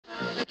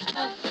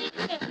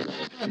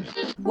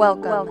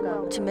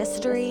Welcome to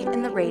Mystery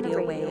in the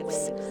Radio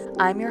Waves.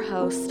 I'm your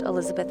host,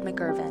 Elizabeth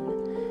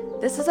McIrvin.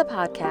 This is a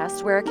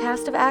podcast where a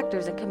cast of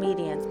actors and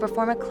comedians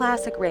perform a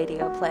classic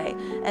radio play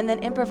and then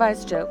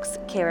improvise jokes,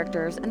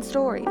 characters, and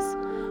stories.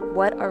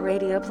 What are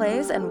radio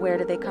plays and where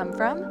do they come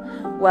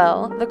from?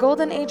 Well, the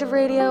golden age of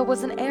radio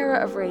was an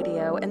era of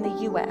radio in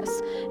the U.S.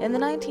 in the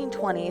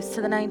 1920s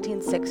to the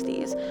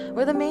 1960s,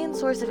 where the main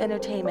source of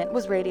entertainment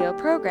was radio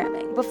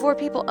programming before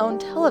people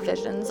owned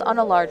televisions on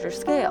a larger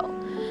scale.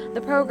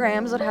 The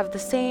programs would have the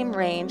same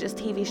range as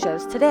TV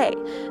shows today.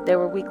 There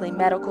were weekly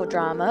medical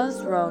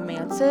dramas,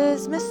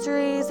 romances,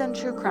 mysteries, and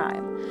true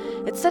crime.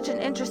 It's such an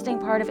interesting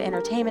part of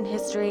entertainment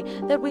history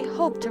that we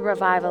hope to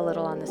revive a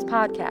little on this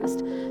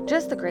podcast.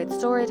 Just the great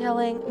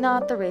storytelling,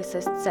 not the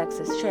racist,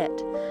 sexist shit.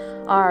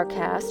 Our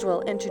cast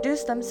will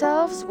introduce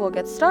themselves, we'll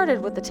get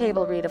started with the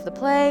table read of the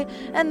play,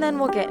 and then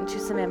we'll get into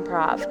some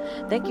improv.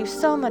 Thank you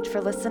so much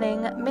for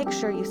listening. Make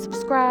sure you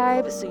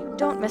subscribe so you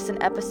don't miss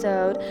an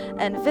episode,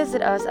 and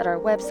visit us at our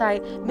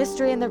website,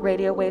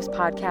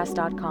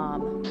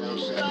 mysteryintheradiowavespodcast.com.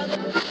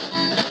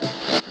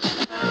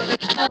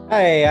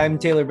 Hi, I'm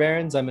Taylor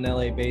Behrens. I'm an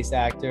LA-based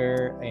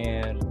actor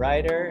and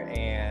writer,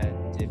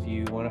 and if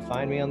you want to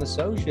find me on the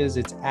socials,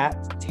 it's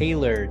at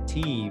Taylor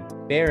T.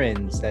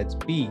 Behrens. That's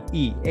Behrens.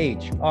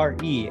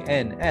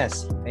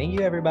 Thank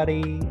you,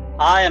 everybody.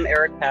 Hi, I'm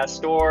Eric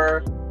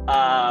Pastor.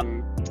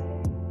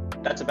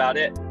 That's about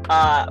it.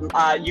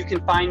 You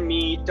can find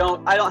me.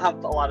 I don't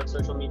have a lot of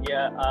social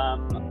media.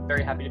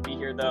 Very happy to be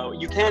here, though.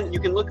 You can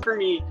look for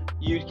me.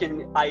 You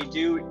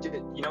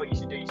know what you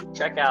should do? You should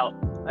check out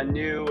a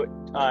new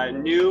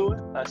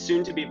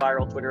soon-to-be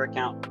viral Twitter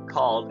account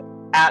called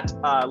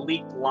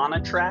 @Leaked Lana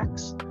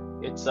Tracks.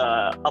 It's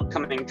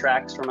upcoming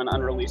tracks from an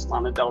unreleased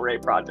Lana Del Rey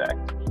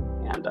project,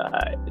 and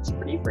it's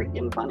pretty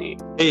freaking funny.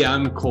 Hey,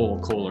 I'm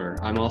Koehler.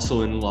 I'm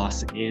also in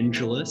Los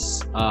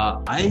Angeles.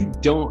 I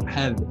don't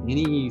have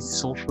any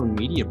social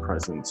media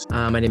presence.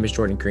 My name is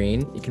Jordan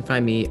Green. You can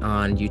find me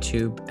on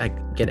YouTube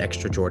at Get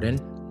Extra Jordan,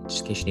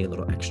 just in case you need a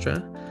little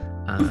extra.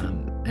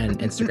 And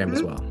Instagram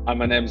as well.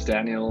 My name's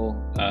Daniel.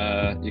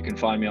 You can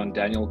find me on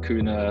Daniel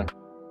Kuna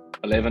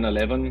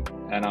 1111,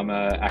 and I'm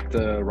an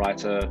actor,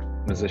 writer,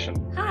 musician.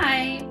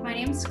 Hi, my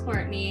name's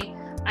Courtney.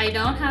 I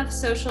don't have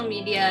social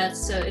media,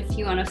 so if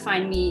you want to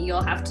find me,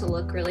 you'll have to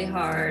look really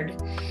hard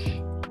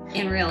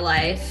in real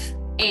life.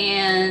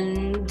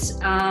 And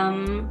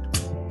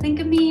think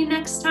of me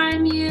next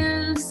time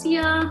you see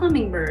a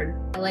hummingbird.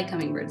 I like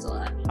hummingbirds a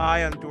lot.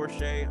 Hi, I'm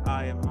Dorshay.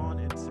 I am on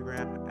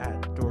Instagram at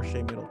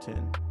Dorshay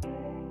Middleton.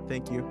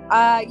 Thank you.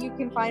 You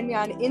can find me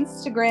on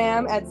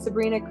Instagram at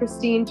Sabrina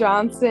Christine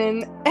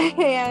Johnson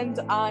and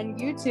on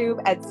YouTube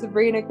at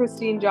Sabrina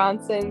Christine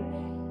Johnson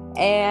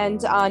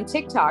and on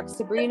TikTok,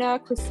 Sabrina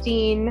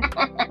Christine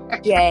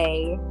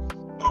J.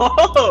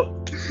 Oh!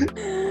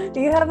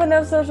 You have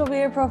enough social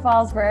media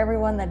profiles for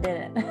everyone that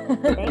didn't.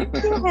 Thank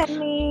you,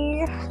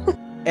 Henry.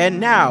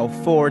 And now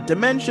for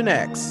Dimension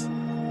X,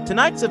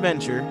 tonight's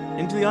adventure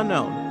into the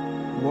unknown,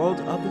 world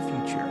of the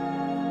future,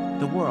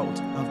 the world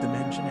of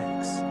Dimension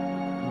X,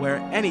 where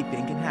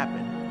anything can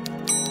happen.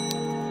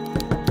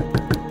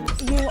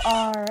 You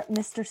are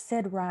Mr.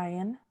 Sid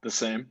Ryan. The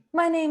same.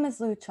 My name is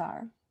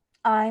Luchar.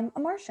 I'm a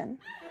Martian.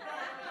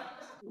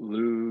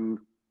 What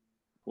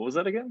was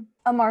that again?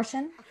 A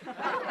Martian?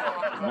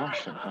 A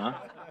Martian, huh?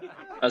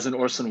 As in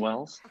Orson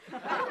Welles?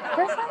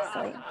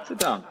 Precisely. Sit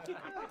down.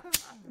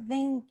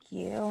 Thank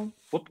you.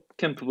 What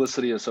can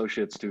Publicity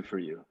Associates do for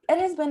you? It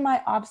has been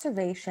my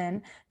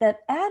observation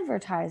that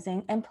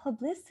advertising and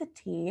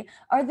publicity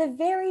are the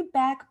very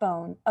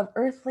backbone of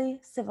earthly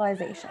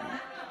civilization.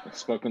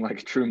 Spoken like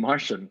a true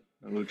Martian,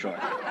 Luchar.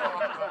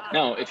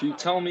 Now, if you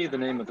tell me the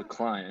name of the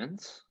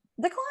client...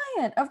 The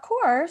client, of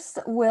course,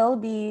 will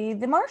be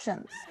the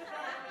Martians.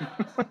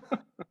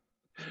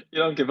 You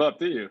don't give up,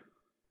 do you?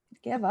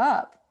 Give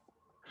up.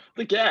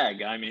 The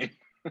gag, I mean.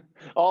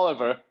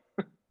 Oliver.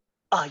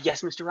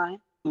 Yes, Mr. Ryan?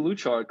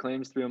 Luchar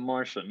claims to be a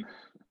Martian.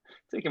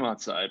 Take him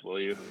outside, will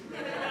you?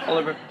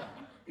 Oliver,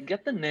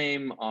 get the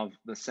name of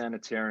the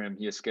sanitarium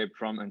he escaped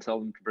from and tell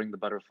them to bring the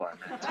butterfly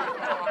net.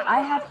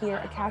 I have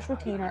here a cash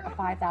retainer of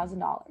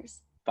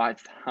 $5,000.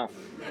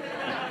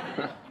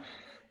 5,000.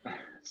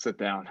 Sit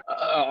down.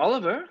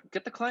 Oliver,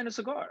 get the client a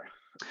cigar.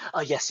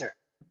 Yes, sir.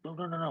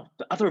 No.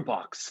 The other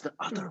box.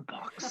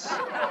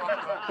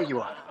 Here you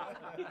are.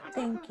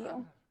 Thank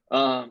you.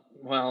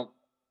 Well,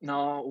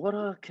 now what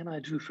can I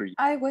do for you?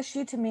 I wish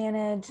you to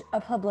manage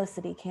a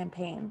publicity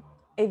campaign.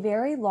 A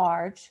very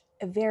large,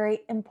 a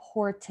very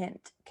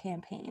important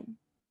campaign.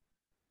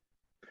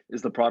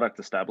 Is the product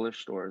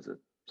established or is it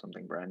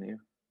something brand new?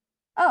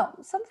 Oh,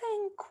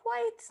 something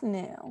quite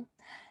new.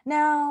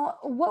 Now,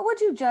 what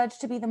would you judge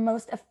to be the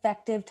most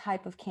effective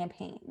type of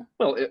campaign?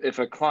 Well, if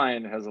a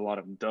client has a lot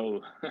of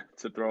dough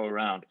to throw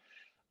around,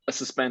 a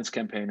suspense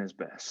campaign is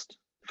best.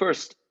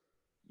 First,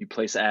 you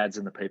place ads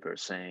in the paper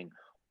saying,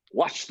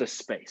 "Watch this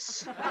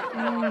space."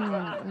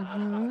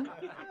 Mm-hmm.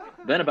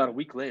 Then about a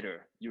week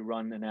later, you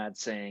run an ad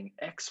saying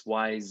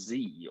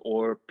XYZ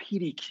or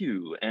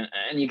PDQ, and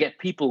you get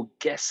people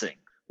guessing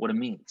what it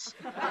means.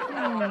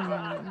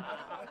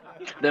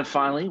 Then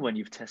finally, when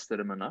you've tested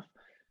them enough,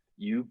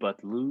 you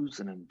but lose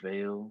and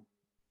unveil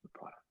the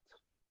product.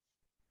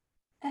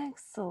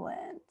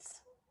 Excellent.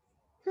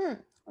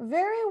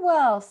 Very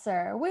well,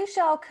 sir. We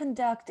shall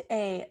conduct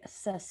a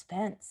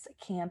suspense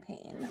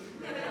campaign.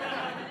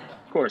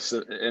 Of course,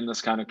 in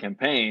this kind of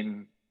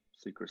campaign,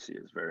 secrecy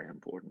is very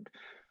important.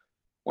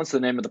 Once the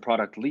name of the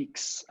product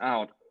leaks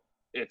out,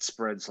 it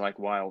spreads like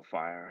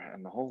wildfire,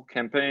 and the whole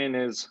campaign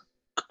is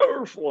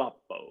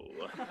kerfloppo.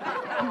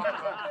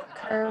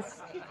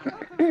 Curve.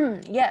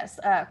 Yes,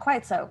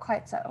 quite so,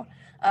 quite so.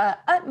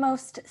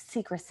 Utmost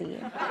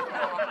secrecy.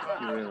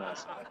 You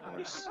realize, of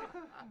course,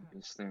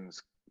 these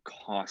things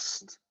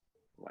cost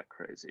like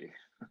crazy.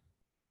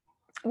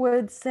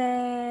 Would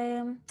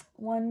say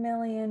 $1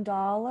 million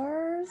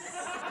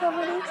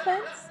cover the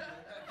expense?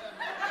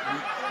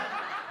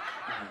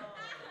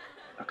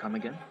 Come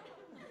again?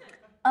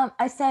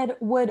 I said,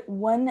 would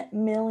 $1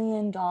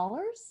 million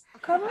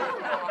cover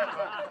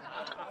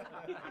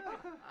it?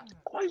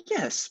 Why,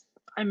 yes.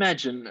 I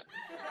imagine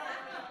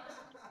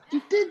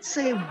you did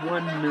say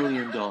 $1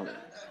 million.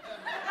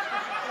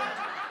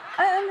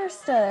 I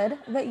understood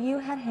that you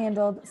had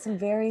handled some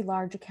very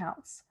large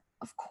accounts.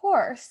 Of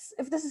course,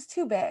 if this is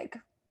too big.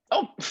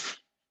 Oh,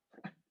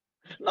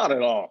 not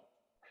at all.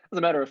 As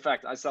a matter of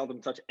fact, I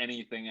seldom touch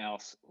anything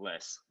else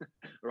less.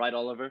 Right,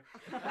 Oliver?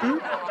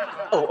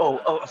 Oh,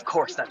 of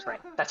course, that's right.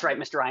 That's right,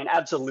 Mr. Ryan,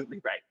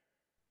 absolutely right.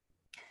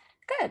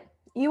 Good.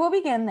 You will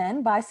begin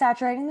then by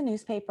saturating the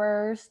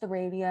newspapers, the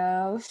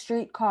radio,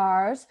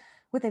 streetcars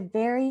with a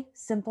very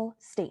simple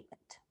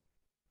statement.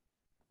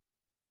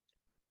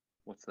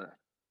 What's that?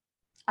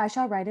 I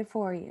shall write it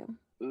for you.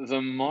 The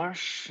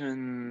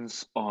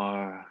Martians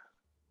are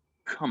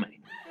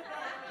coming.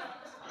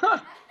 Huh.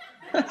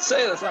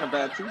 Say, that's not a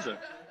bad teaser.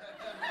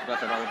 You got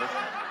that, Oliver?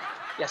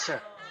 Yes,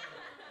 sir.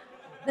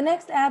 The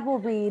next ad will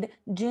read,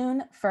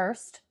 June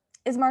 1st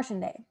is Martian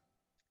Day.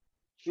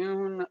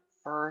 June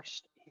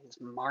 1st is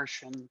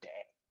Martian Day.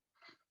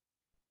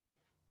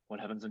 What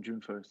happens on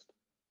June 1st?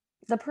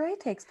 The parade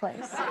takes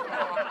place.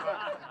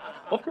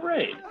 What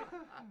parade?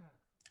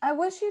 I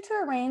wish you to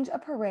arrange a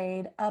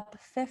parade up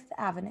Fifth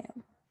Avenue.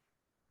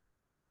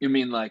 You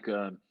mean like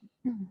the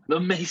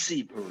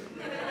Macy parade?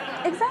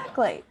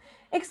 Exactly.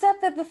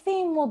 Except that the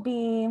theme will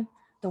be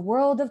the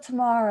world of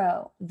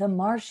tomorrow, the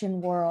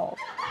Martian world.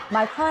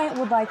 My client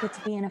would like it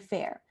to be an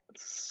affair.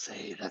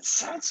 Say, that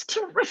sounds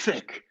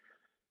terrific.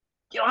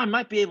 You know, I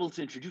might be able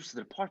to introduce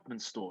the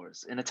department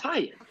stores in a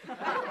tie-in.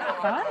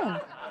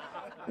 Fine.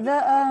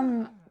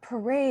 The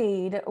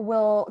parade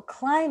will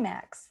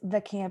climax the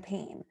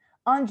campaign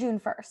on June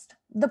 1st.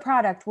 The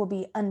product will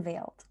be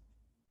unveiled.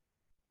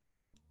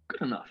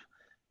 Good enough.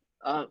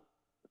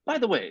 By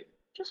the way,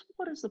 just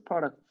what is the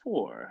product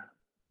for?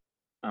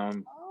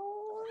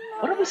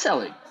 What are we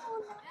selling?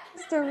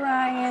 Mr.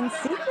 Ryan,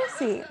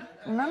 secrecy.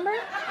 Remember?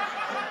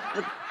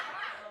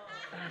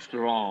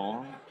 After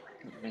all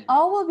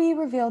will be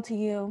revealed to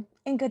you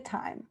in good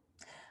time.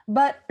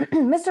 But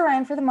Mr.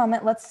 Ryan, for the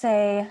moment, let's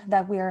say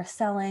that we are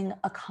selling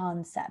a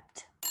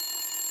concept.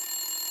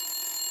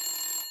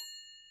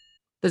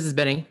 This is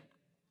Benny.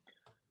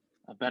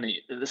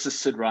 Benny, this is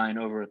Sid Ryan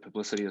over at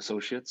Publicity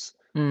Associates.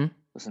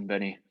 Listen,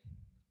 Benny,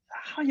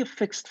 how you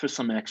fixed for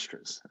some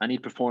extras? I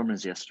need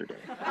performers yesterday.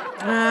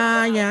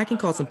 Yeah, I can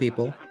call some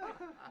people.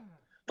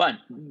 Fine,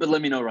 but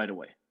let me know right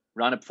away.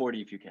 Round up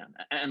 40 if you can.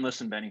 And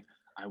listen, Benny,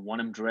 I want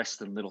them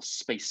dressed in little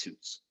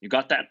spacesuits. You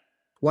got that?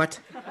 What?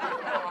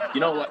 You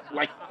know,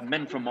 like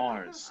men from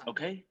Mars,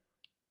 okay?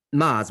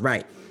 Mars,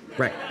 right.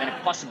 And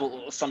if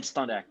possible, some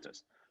stunt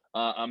actors.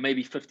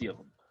 Maybe 50 of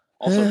them.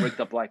 Also rigged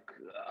up like,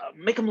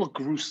 make them look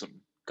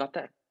gruesome. Got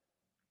that?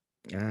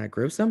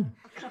 Gruesome?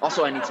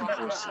 Also, I need some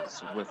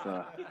horses with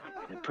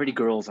pretty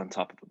girls on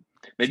top of them.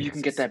 Maybe you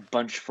can get that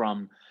bunch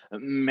from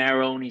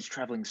Maroni's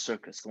Traveling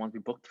Circus, the ones we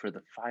booked for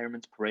the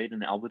Fireman's Parade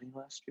in Albany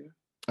last year.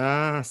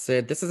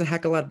 Sid, this is a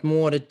heck of a lot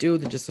more to do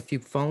than just a few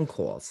phone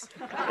calls.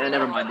 And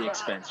never mind the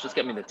expense. Just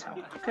get me the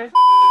talent, okay?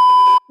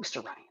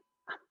 Mr. Ryan,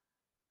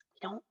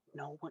 you don't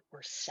know what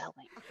we're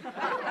selling.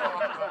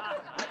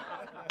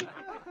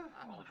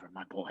 Oliver,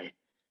 my boy,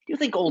 do you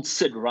think old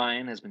Sid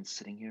Ryan has been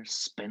sitting here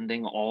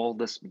spending all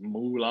this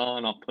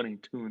moolah not putting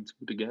two and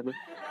two together?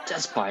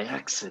 Just by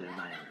accident,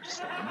 I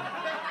understand.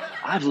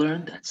 I've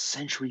learned that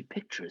Century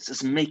Pictures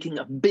is making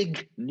a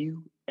big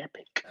new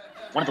epic.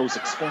 One of those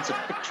expensive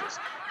pictures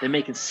they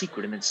make in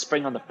secret and then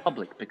spring on the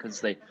public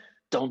because they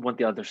don't want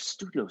the other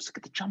studios to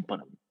get the jump on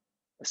them.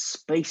 A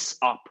space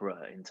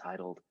opera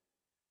entitled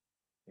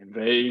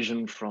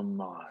Invasion from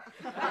Mars.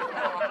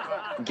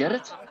 Get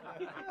it?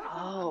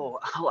 Oh,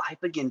 I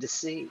begin to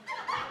see.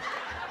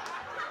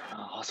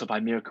 Also, by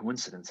mere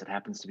coincidence, it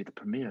happens to be the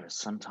premiere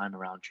sometime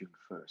around June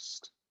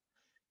 1st.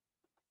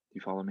 Do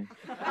you follow me?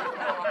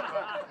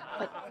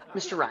 But,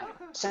 Mr. Ryan,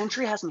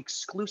 Century has an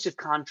exclusive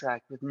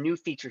contract with New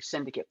Feature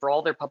Syndicate for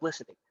all their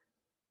publicity.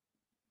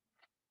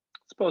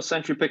 Suppose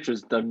Century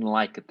Pictures doesn't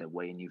like it the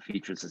way New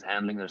Features is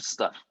handling their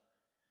stuff.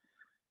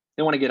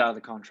 They want to get out of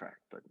the contract,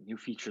 but New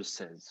Features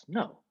says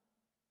no.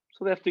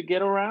 So they have to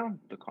get around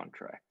the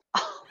contract.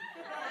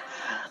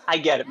 I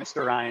get it,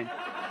 Mr. Ryan.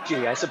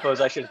 Gee, I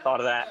suppose I should have thought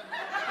of that.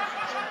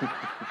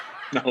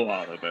 No,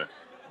 Oliver.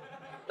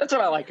 That's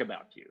what I like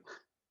about you.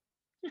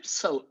 You're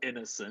so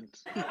innocent.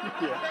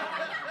 Yeah.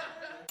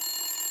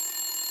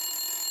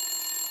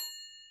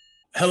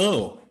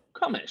 Hello.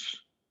 Comish.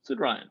 Sid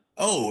Ryan.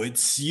 Oh,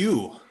 it's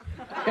you.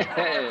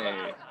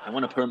 Hey, I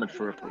want a permit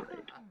for a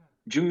parade.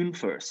 June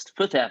 1st,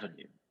 5th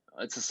Avenue.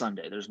 It's a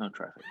Sunday. There's no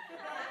traffic.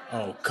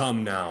 Oh,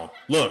 come now.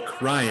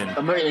 Look,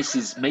 Ryan.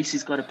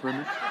 Macy's got a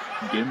permit.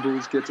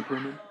 Gimbals gets a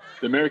permit.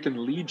 The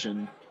American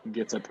Legion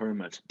gets a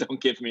permit.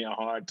 Don't give me a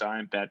hard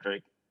time,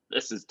 Patrick.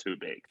 This is too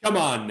big. Come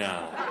on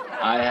now.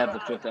 I have the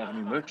Fifth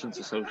Avenue Merchants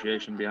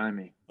Association behind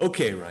me.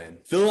 Okay, Ryan.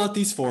 Fill out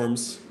these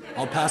forms.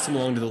 I'll pass them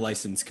along to the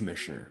license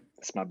commissioner.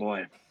 That's my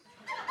boy.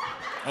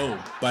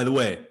 Oh, by the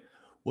way,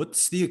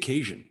 what's the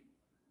occasion?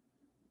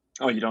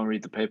 Oh, you don't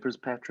read the papers,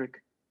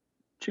 Patrick?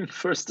 June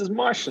 1st is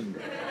Martian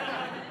Day.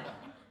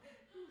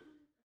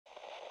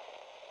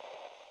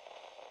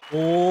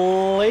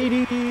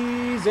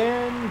 Ladies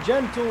and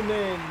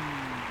gentlemen,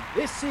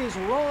 this is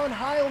Ron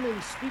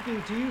Heilman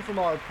speaking to you from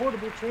our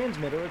portable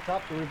transmitter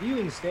atop the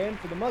reviewing stand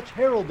for the much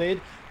heralded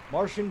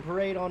Martian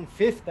Parade on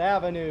 5th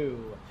Avenue.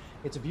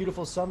 It's a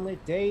beautiful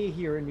sunlit day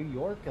here in New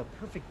York, a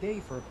perfect day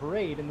for a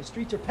parade, and the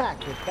streets are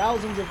packed with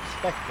thousands of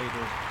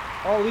spectators,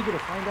 all eager to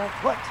find out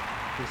what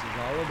this is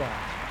all about.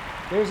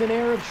 There's an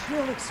air of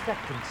shrill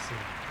expectancy.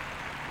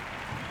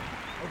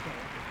 Okay,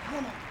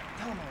 come on.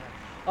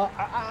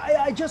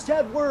 I just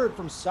had word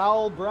from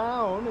Sal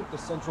Brown at the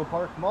Central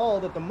Park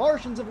Mall that the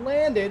Martians have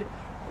landed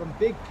from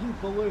big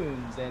pink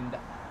balloons,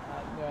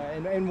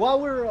 and while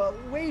we're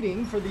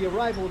waiting for the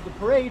arrival of the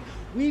parade,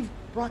 we've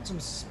brought some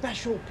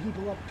special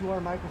people up to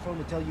our microphone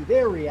to tell you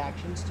their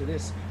reactions to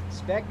this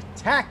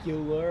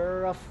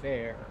spectacular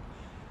affair.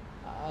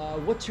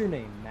 What's your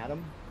name,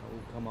 madam?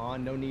 Oh, come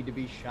on, no need to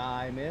be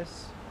shy,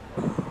 miss.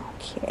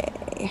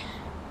 Okay.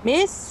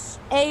 Miss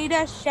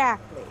Ada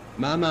Shackley.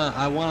 Mama,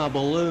 I want a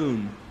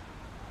balloon.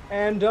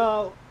 And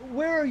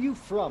where are you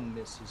from,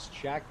 Mrs.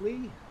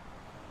 Shackley?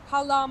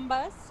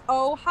 Columbus,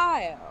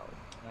 Ohio.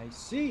 I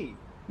see.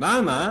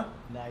 Mama?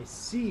 I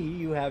see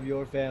you have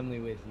your family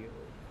with you.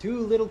 2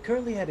 little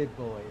curly-headed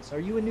boys. Are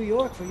you in New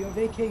York for your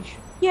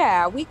vacation?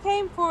 Yeah, we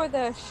came for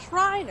the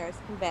Shriners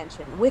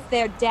Convention with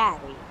their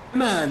daddy.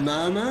 Come on,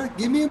 Mama.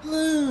 Give me a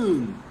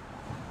balloon.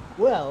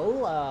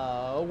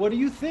 Well, what do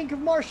you think of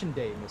Martian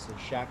Day, Mrs.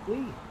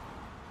 Shackley?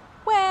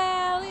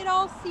 Well, it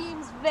all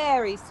seems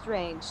very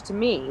strange to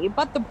me,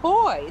 but the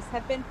boys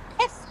have been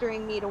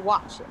pestering me to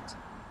watch it.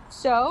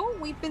 So,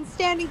 we've been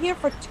standing here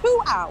for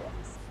 2 hours.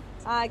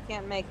 I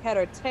can't make head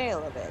or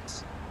tail of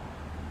it.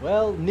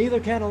 Well,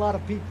 neither can a lot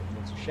of people,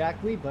 Mrs.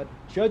 Shackley, but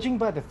judging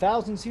by the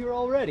thousands here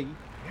already,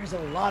 there's a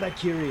lot of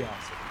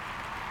curiosity.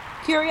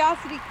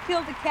 Curiosity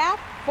killed a cat,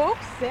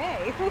 folks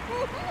say.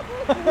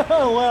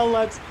 Well,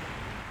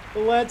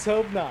 let's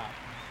hope not.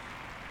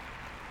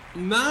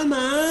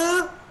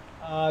 Mama!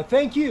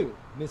 Thank you,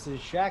 Mrs.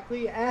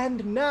 Shackley,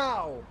 and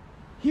now,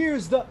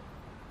 here's the...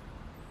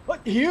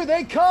 Here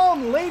they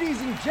come, ladies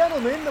and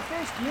gentlemen, the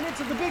first minutes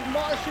of the big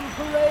Martian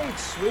parade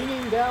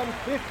swinging down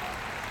 5th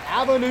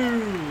Avenue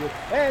with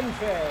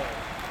fanfare,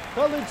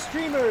 colored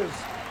streamers,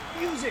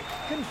 music,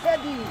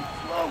 confetti,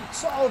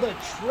 floats, all the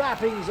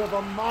trappings of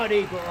a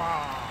Mardi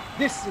Gras.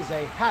 This is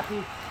a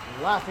happy,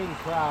 laughing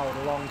crowd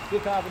along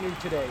 5th Avenue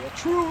today, a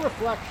true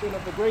reflection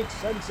of the great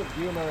sense of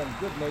humor and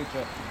good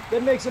nature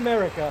that makes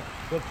America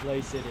the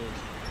place it is.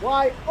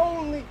 Why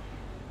only...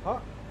 Huh?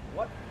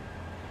 What?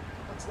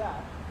 What's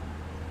that?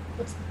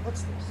 What's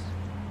this?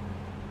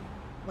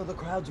 Well, the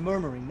crowd's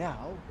murmuring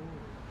now.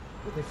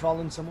 But they've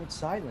fallen somewhat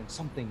silent.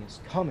 Something is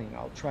coming.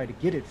 I'll try to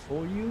get it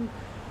for you.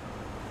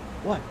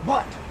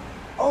 What?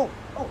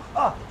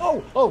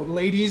 Oh,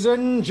 ladies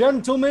and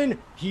gentlemen,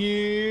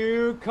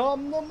 here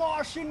come the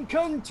Martian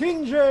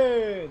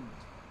contingent.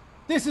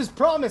 This is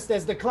promised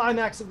as the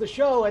climax of the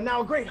show, and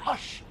now a great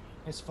hush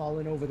has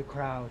fallen over the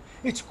crowd.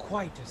 It's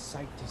quite a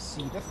sight to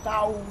see. The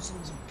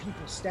thousands of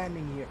people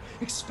standing here,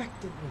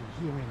 expectantly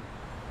hearing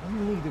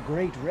only the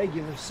great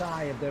regular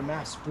sigh of their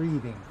mass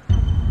breathing.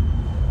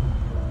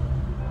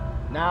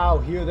 Now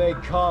here they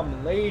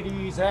come,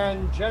 ladies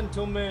and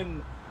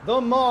gentlemen,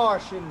 the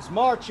Martians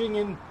marching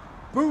in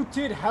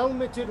booted,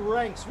 helmeted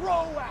ranks,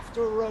 row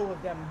after row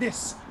of them.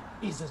 This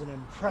is an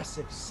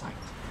impressive sight,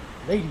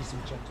 ladies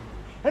and gentlemen,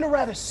 and a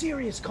rather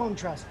serious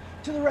contrast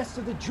to the rest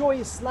of the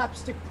joyous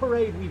slapstick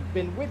parade we've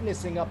been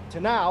witnessing up to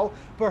now.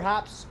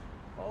 Perhaps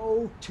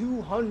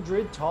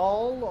 200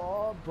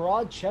 tall,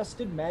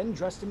 broad-chested men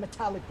dressed in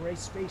metallic gray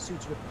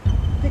spacesuits with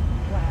thick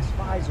glass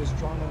visors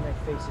drawn on their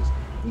faces,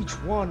 each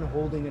one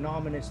holding an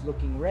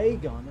ominous-looking ray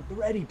gun at the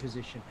ready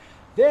position.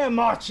 They're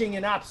marching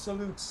in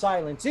absolute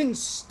silence, in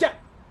step,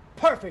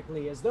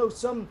 perfectly, as though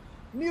some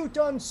mute,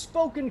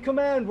 unspoken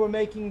command were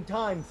making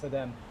time for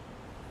them.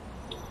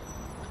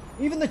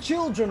 Even the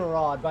children are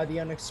awed by the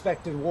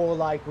unexpected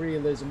warlike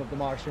realism of the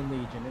Martian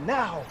Legion. And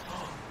now,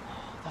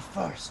 the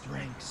first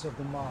ranks of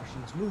the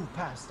Martians move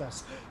past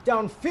us,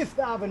 down 5th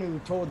Avenue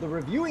toward the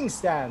reviewing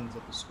stands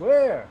at the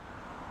square.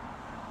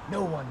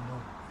 No one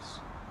moves.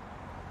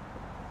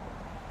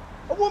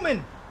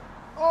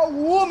 A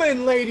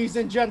woman, ladies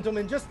and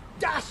gentlemen, just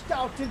dashed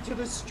out into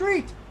the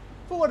street.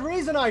 For what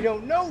reason, I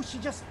don't know. She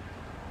just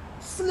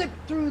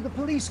slipped through the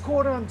police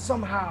cordon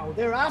somehow.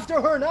 They're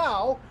after her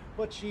now,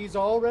 but she's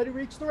already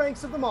reached the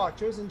ranks of the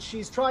marchers, and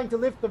she's trying to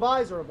lift the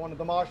visor of one of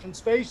the Martian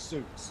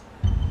spacesuits.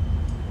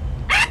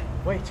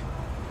 Wait,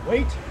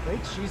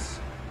 she's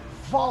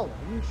fallen.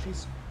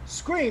 She's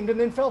screamed and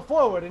then fell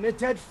forward in a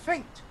dead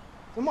faint.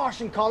 The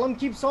Martian column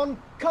keeps on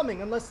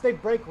coming. Unless they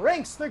break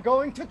ranks, they're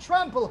going to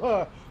trample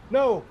her.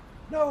 No,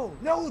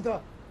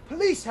 the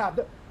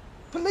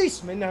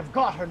policemen have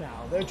got her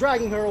now. They're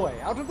dragging her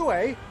away, out of the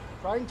way,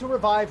 trying to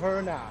revive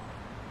her now.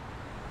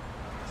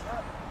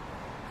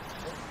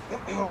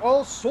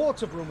 All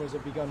sorts of rumors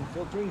have begun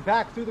filtering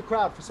back through the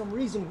crowd, for some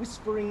reason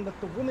whispering that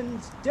the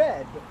woman's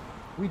dead.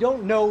 We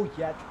don't know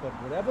yet, but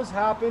whatever's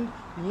happened,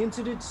 the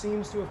incident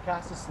seems to have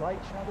cast a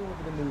slight shadow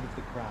over the mood of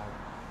the crowd.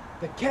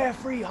 The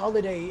carefree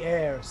holiday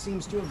air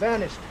seems to have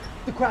vanished,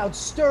 the crowd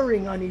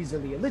stirring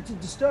uneasily, a little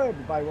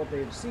disturbed by what they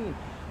have seen.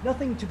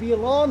 Nothing to be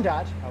alarmed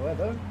at,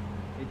 however.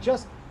 It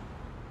just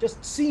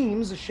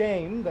seems a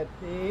shame that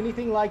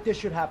anything like this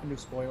should happen to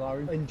spoil our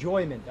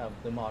enjoyment of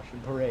the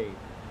Martian parade.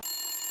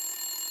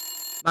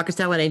 Marcus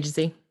Talent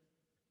Agency.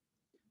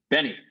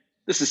 Benny,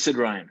 this is Sid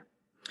Ryan.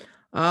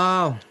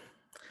 Oh,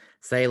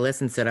 say,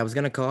 listen, Sid, I was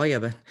going to call you,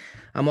 but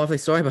I'm awfully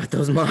sorry about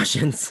those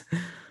Martians.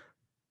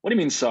 What do you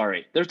mean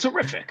sorry? They're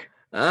terrific.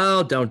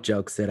 Oh, don't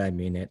joke, Sid. I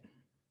mean it.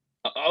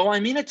 Oh, I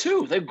mean it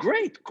too. They're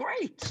great.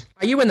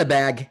 Are you in the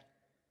bag?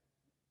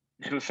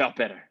 Never felt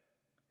better.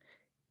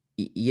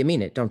 You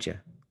mean it, don't you?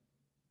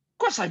 Of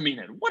course I mean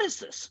it. What is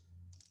this?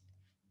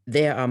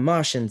 There are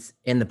Martians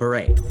in the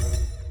parade.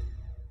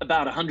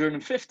 About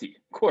 150.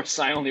 Of course,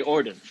 I only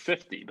ordered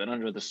 50, but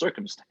under the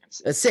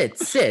circumstances.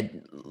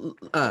 Sid.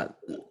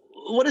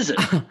 What is it?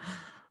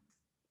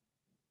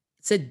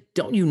 Sid,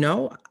 don't you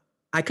know?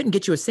 I couldn't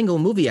get you a single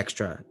movie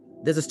extra.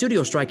 There's a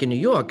studio strike in New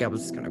York. I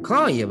was going to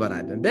call you, but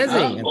I've been busy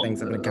and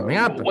things have been coming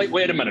up.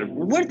 Wait a minute.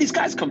 Where did these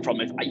guys come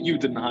from if you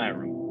didn't hire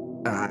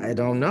them? I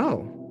don't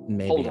know.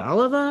 Maybe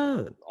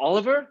Oliver?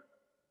 Oliver?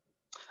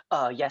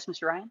 Yes,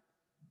 Mr. Ryan?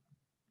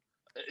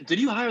 Did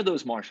you hire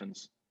those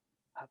Martians?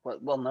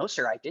 Well, no,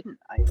 sir, I didn't.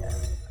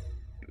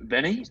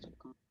 Benny?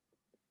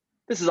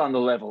 This is on the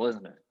level,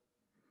 isn't it?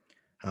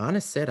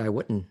 Honest, Sid, I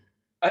wouldn't.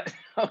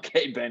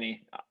 Okay,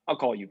 Benny. I'll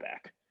call you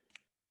back.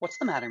 What's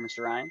the matter,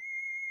 Mr. Ryan?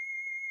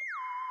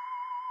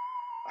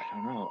 I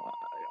don't know.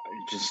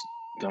 I just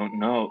don't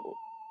know.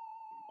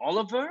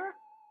 Oliver?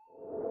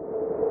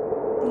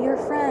 Your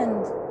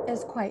friend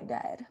is quite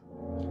dead.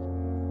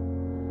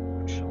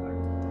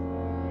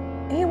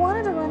 Sure. He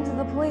wanted to run to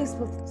the police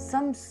with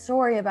some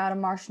story about a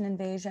Martian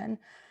invasion.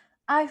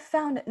 I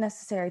found it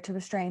necessary to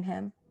restrain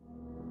him.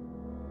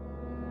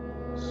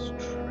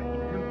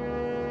 Restrain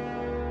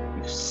him?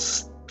 You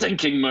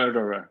stinking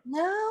murderer.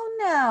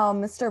 Now,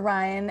 Mr.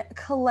 Ryan,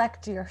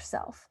 collect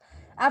yourself.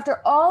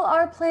 After all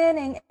our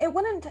planning, it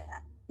wouldn't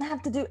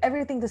have to do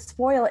everything to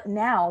spoil it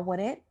now, would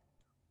it?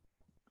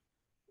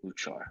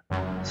 Uchar,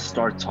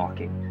 start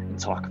talking and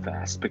talk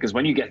fast, because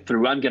when you get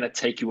through, I'm going to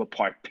take you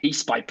apart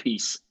piece by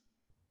piece.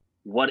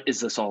 What is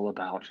this all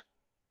about?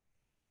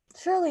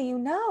 Surely you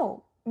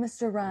know,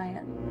 Mr.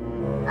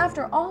 Ryan.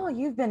 After all,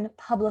 you've been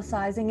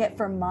publicizing it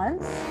for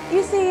months.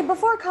 You see,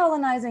 before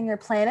colonizing your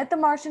planet, the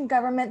Martian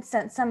government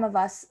sent some of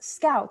us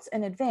scouts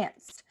in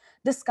advance,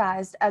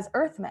 disguised as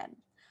Earthmen.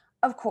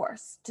 Of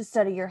course, to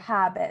study your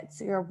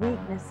habits, your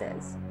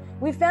weaknesses.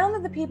 We found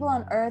that the people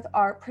on Earth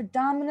are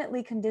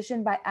predominantly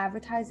conditioned by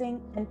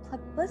advertising and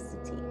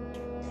publicity.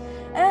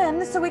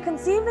 And so we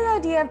conceived the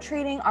idea of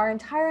treating our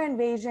entire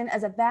invasion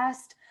as a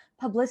vast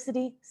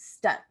publicity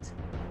stunt.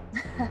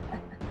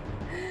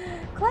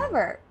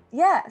 Clever,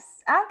 yes.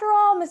 After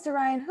all, Mr.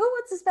 Ryan, who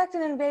would suspect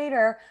an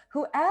invader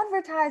who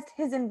advertised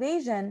his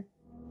invasion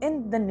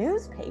in the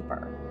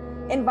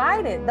newspaper,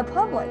 invited the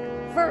public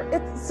for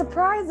its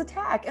surprise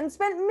attack, and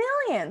spent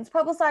millions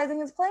publicizing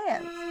his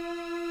plans?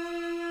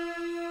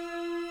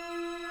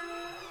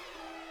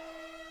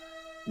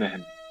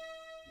 Then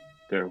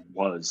there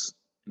was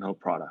no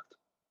product.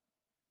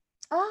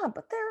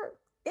 But there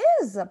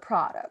is a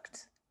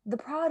product. The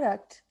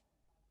product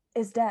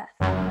is death.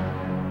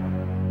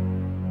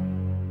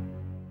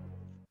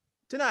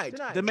 Tonight,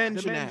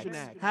 Dimension X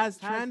has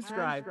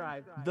transcribed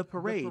The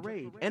Parade,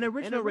 an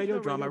original radio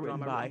drama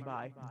written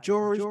by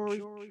George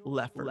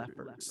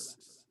Lefferts.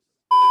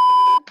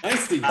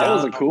 Nicely done. That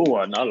was a cool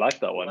one. I like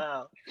that one.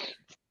 Wow.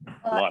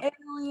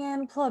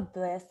 Alien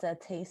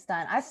publicity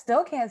stunt. I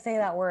still can't say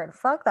that word.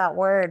 Fuck that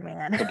word,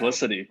 man.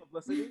 Publicity.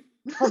 Publicity.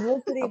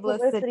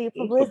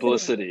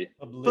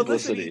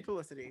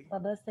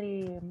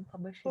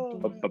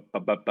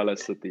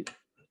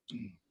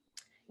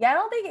 Yeah, I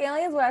don't think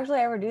aliens would actually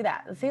ever do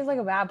that. It seems like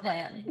a bad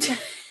plan.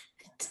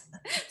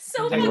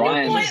 So fucking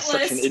pointless.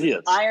 Such an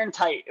idiot. Iron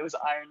tight. It was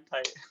iron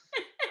tight.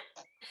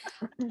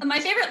 My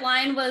favorite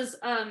line was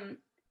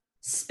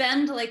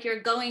spend like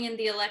you're going in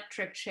the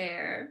electric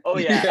chair. Oh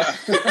yeah.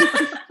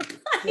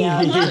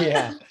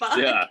 Yeah.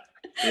 Yeah.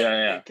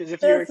 Yeah. Because if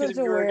That's you such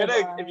a weird were line.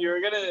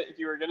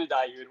 gonna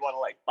die, you would want to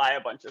like buy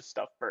a bunch of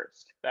stuff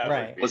first. That would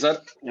Right. be- Was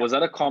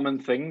that a common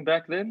thing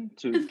back then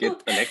to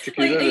get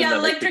electrocuted? Like, in yeah, the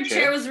electric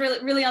chair was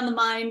really on the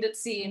mind, it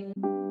seemed.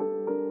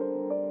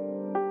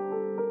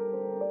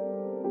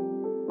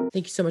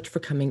 Thank you so much for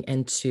coming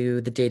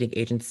into the dating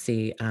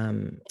agency.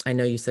 I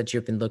know you said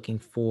you've been looking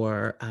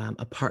for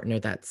a partner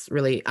that's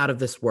really out of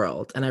this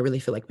world, and I really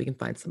feel like we can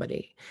find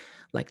somebody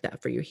like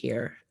that for you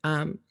here.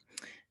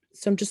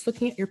 So I'm just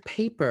looking at your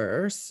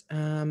papers.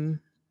 You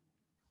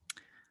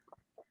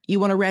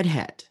want a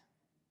redhead?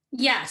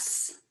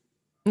 Yes,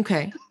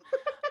 Okay.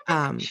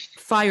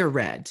 Fire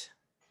red.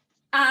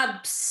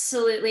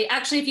 absolutely.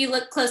 Actually, if you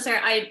look closer,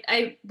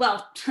 I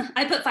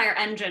put fire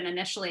engine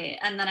initially,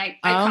 and then I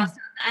crossed out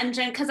the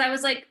engine because I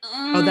was like,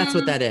 Oh, that's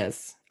what that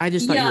is. I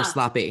just thought you were yeah.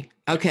 sloppy.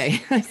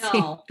 Okay. I see.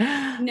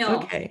 No.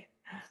 Okay.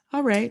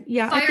 All right.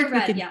 Yeah. I Fire think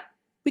red,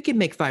 we could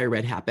make fire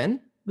red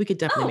happen. We could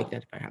definitely make Oh.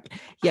 that fire happen.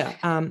 Yeah.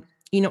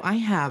 I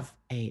have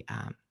a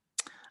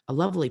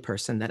lovely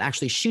person that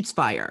actually shoots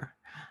fire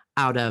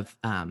out of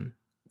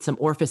some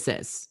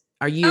orifices.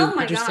 Are you Oh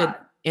my interested God.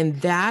 in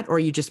that, or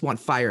you just want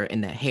fire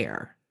in the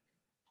hair?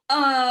 You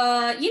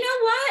know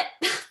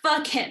what?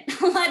 Fuck it.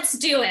 Let's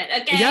do it.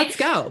 Okay. Let's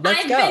go.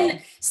 I've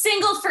been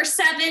single for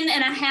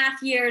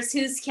 7.5 years.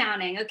 Who's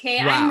counting?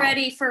 Okay. Wow. I'm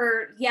ready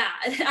for,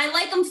 I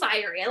like them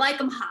fiery. I like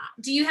them hot.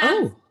 Do you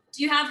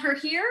have her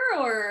here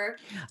or?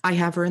 I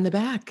have her in the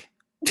back.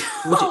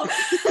 Oh,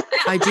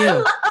 I do.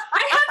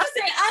 I have to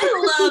say,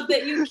 I love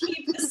that you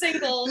keep the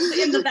singles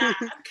in the back.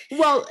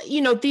 Well,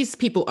 these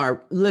people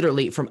are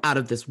literally from out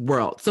of this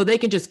world. So they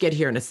can just get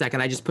here in a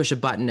second. I just push a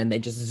button and they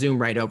just zoom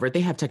right over.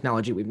 They have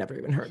technology we've never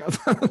even heard of.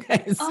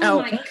 Okay. Oh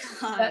my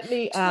God. Let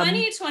me,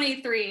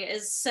 2023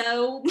 is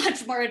so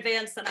much more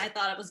advanced than I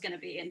thought it was going to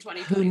be in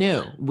 2020. Who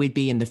knew we'd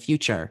be in the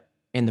future,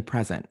 in the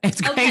present?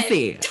 It's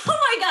crazy.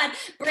 Oh my God.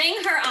 Bring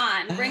her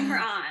on. Bring her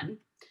on.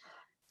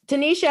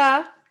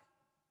 Tanisha.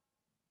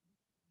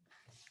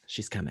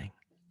 She's coming.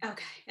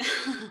 Okay.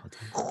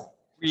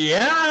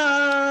 Yeah.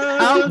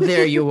 Oh,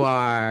 there you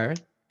are.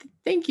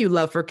 Thank you,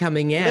 love, for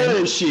coming in. Where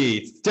is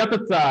she? Step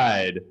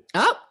aside.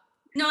 Oh.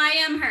 No, I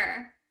am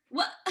her.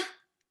 What?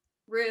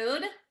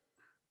 Rude.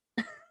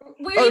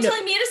 Were you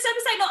telling me to step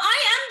aside? No, I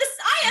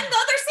am the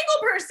other single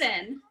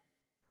person.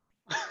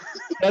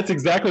 That's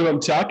exactly what I'm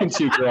talking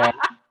to, girl.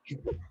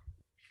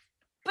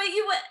 But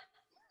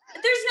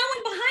there's no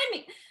one behind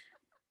me.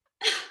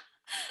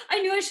 I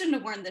knew I shouldn't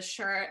have worn this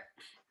shirt.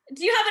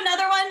 Do you have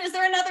another one? Is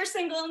there another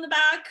single in the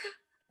back?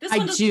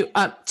 I do.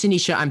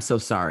 Tanisha, I'm so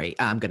sorry.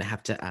 I'm gonna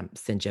have to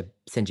send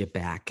you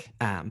back.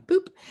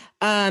 Boop.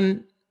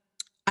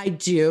 I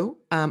do.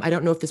 I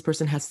don't know if this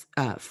person has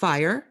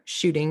fire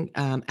shooting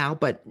out,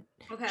 but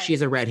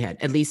she's a redhead,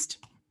 at least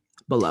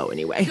below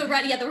anyway. The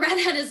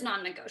redhead is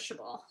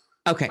non-negotiable.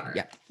 Okay. Part.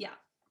 Yeah.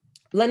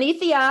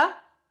 Lanithia.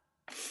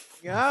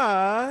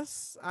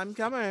 Yes, I'm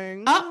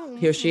coming. Oh,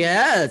 here she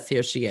is.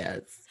 Here she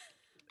is.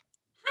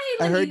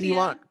 Hi, I heard you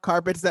want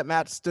carpets that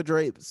match the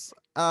drapes.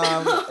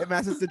 It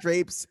matches the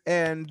drapes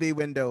and the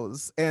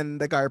windows and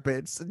the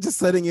carpets.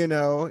 Just letting you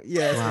know.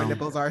 Yes, my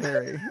nipples are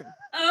hairy.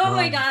 Oh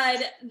my God.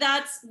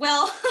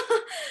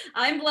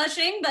 I'm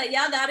blushing, but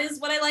yeah, that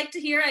is what I like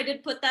to hear. I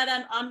did put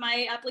that on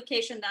my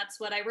application. That's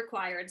what I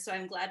required. So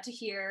I'm glad to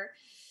hear.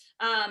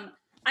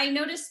 I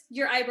noticed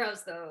your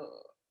eyebrows though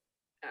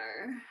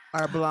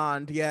are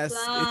blonde. Yes.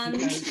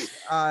 Blonde.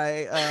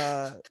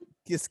 I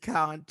just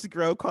can't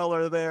grow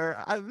color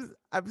there.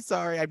 I'm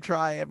sorry. I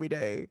try every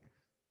day.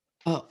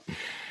 Oh,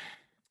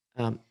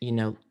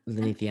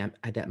 Lanithia,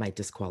 that might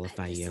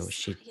disqualify you.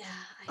 She's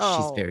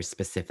very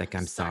specific.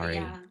 I'm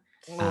sorry.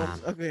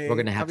 Okay. We're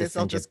gonna have to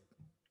send you.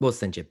 We'll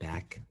send you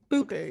back.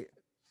 Boop. Okay.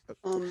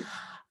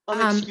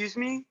 Excuse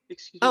me.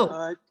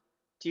 Oh.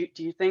 Do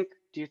you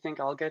think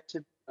I'll get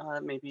to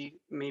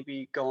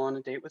maybe go on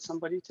a date with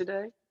somebody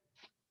today?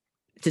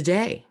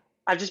 Today.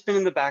 I've just been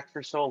in the back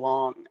for so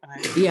long.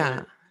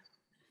 Yeah.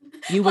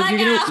 You're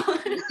gonna.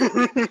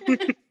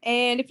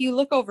 And if you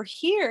look over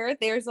here,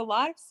 there's a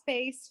lot of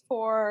space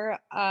for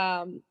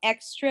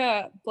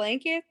extra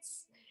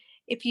blankets.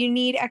 If you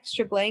need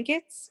extra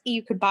blankets,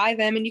 you could buy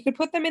them and you could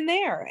put them in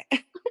there.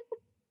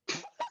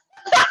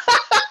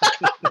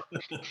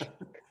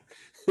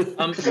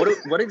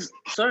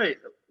 Sorry,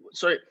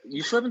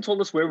 you still haven't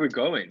told us where we're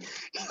going.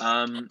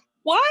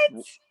 What?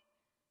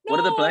 What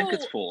are the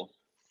blankets for?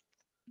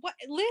 What?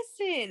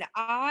 Listen,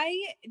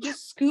 I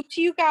just scooped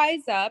you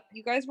guys up.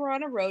 You guys were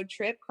on a road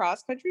trip,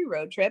 cross-country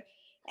road trip,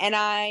 and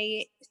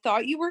I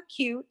thought you were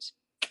cute.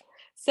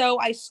 So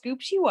I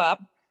scooped you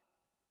up.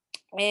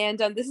 And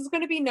this is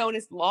going to be known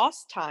as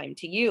lost time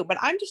to you. But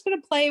I'm just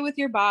going to play with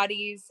your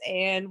bodies,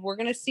 and we're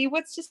going to see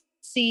what's to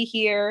see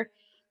here.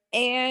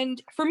 And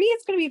for me,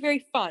 it's going to be very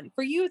fun.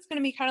 For you, it's going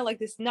to be kind of like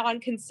this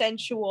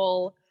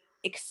non-consensual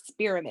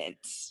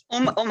experiment.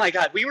 Oh my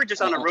God, we were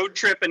just on a road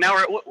trip and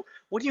now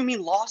what do you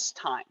mean lost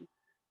time?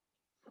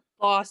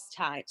 Lost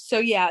time. So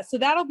yeah, so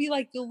that'll be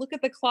like, you'll look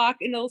at the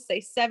clock and it'll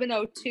say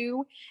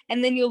 7:02,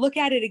 and then you'll look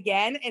at it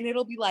again and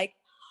it'll be like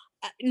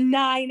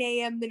 9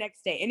 a.m. the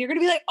next day. And you're going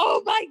to be like,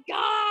 oh my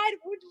God,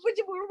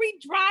 were we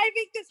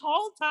driving this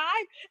whole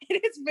time? And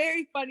it's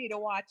very funny to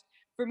watch,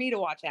 for me to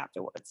watch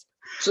afterwards.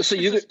 So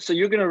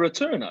you're going to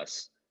return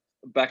us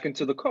back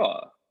into the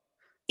car?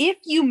 If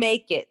you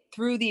make it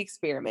through the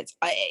experiments.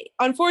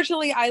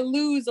 Unfortunately, I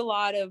lose a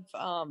lot of,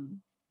 I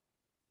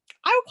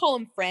would call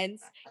them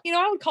friends.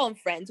 I would call them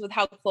friends with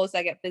how close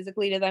I get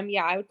physically to them.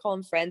 Yeah, I would call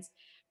them friends.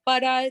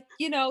 But,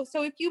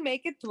 so if you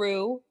make it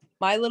through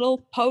my little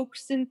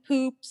pokes and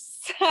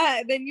poops,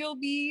 then you'll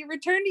be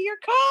returned to your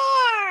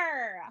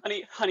car.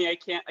 Honey, I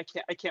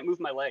can't move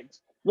my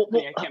legs. Well,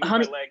 honey, I can't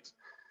move my legs.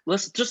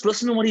 Let's just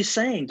listen to what he's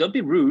saying. Don't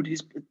be rude.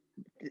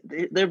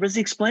 They're busy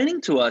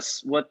explaining to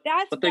us what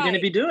they're going to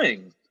be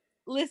doing.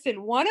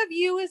 Listen, one of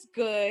you is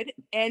good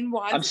and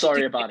wants. I'm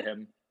sorry about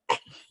him.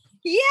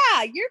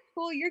 Yeah, you're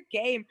cool. You're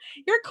game.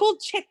 You're a cool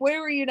chick.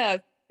 Where were you in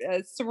a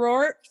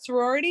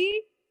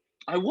sorority?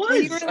 I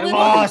was.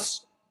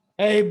 Boss.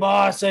 Hey,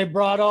 boss, I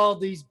brought all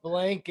these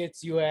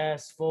blankets you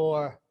asked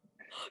for.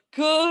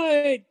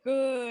 Good.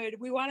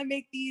 We want to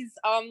make these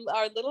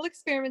our little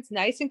experiments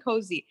nice and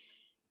cozy.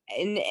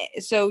 And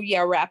so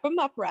yeah, wrap them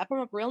up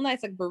real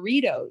nice like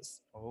burritos.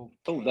 Okay.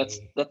 Oh,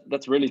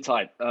 that's really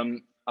tight.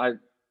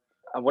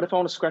 What if I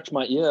want to scratch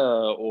my ear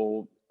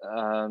or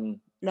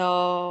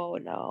No.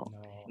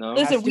 Listen,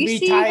 Listen, has to we be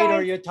see tight you guys...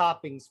 or your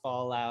toppings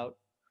fall out.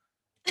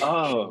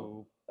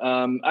 Oh.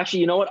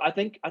 Actually, you know what? I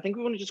think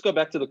we want to just go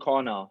back to the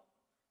car now.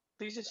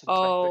 Please just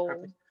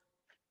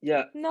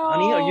Yeah. No.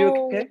 Honey, are you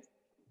okay?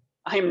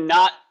 I am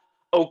not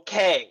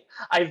okay.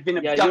 I've been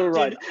abducted you're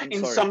right.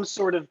 in sorry. some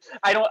sort of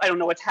I don't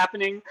know what's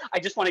happening. I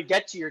just want to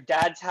get to your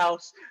dad's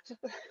house.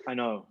 I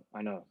know.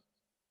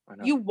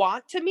 You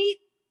want to meet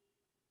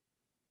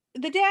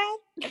the dad?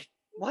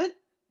 What?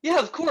 Yeah,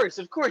 of course.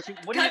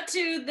 Cut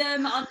to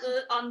them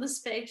on the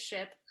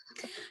spaceship.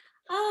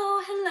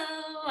 Oh,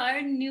 hello,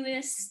 our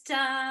newest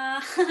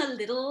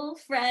little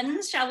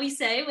friends, shall we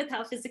say, with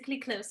how physically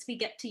close we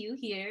get to you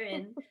here.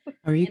 And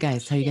How are you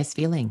guys? How are you guys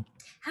feeling?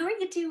 How are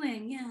you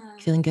doing? Yeah.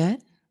 Feeling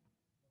good?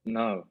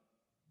 No.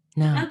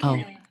 No.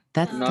 Okay. Oh,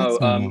 that's No.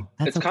 normal.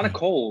 That's it's kind of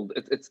cold.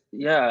 It's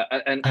yeah,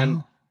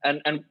 and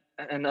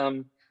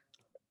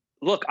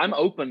look, I'm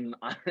open.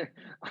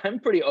 I'm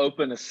pretty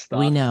open to stuff.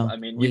 We know. I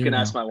mean, We you can know.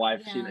 ask my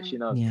wife. Yeah. She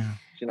knows. Yeah.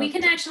 She knows. We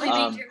can actually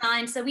read your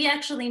mind, so we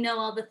actually know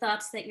all the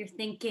thoughts that you're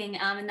thinking,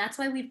 and that's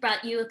why we've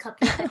brought you a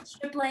couple of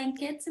extra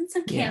blankets and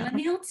some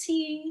chamomile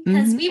tea,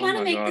 because we want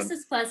to make this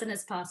as pleasant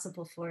as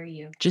possible for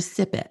you. Just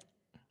sip it.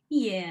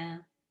 Yeah.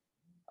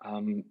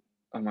 Oh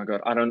my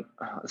God, I don't.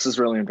 This is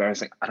really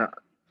embarrassing. I don't.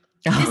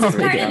 This is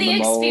part of the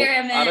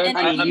experiment,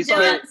 and if you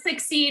don't sorry.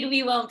 succeed,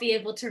 we won't be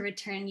able to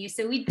return you.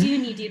 So we do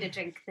need you to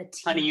drink the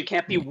tea. Honey, you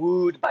can't be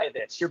wooed by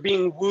this. You're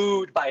being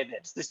wooed by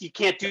this. You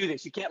can't do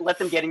this. You can't let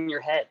them get in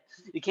your head.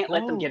 You can't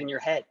let them get in your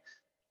head.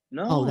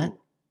 No. Oh,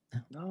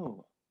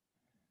 no.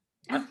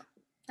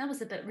 That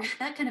was a bit.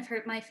 That kind of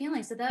hurt my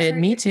feelings. Did that It,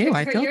 hurt me too.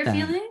 I hurt felt your that.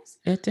 feelings?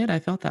 It did. I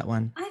felt that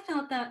one. I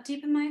felt that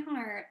deep in my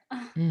heart.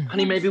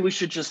 Honey, maybe we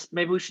should just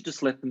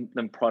let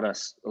them prod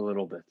us a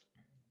little bit.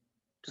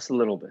 Just a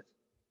little bit.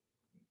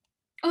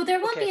 Oh,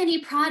 there won't be any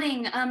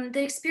prodding.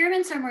 The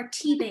experiments are more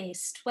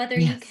tea-based, whether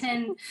you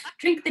can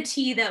drink the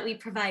tea that we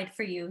provide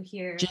for you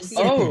here. Just sip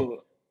it.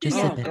 Just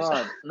sip it.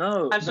 God,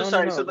 no. I'm so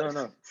sorry.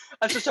 No.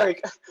 I'm so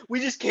sorry. We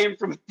just came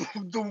from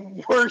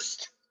the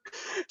worst,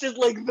 just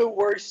like the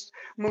worst,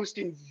 most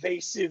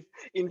invasive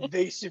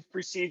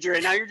procedure.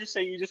 And now you're just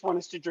saying you just want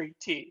us to drink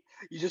tea.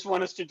 You just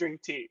want us to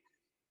drink tea.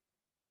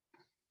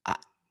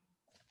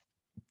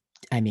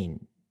 I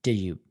mean, do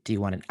you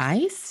want an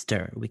iced,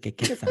 or we could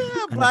get some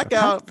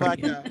blackout.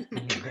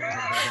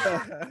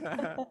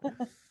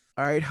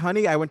 All right,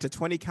 honey, I went to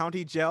 20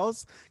 County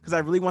Gels because I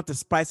really want to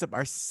spice up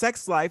our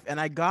sex life, and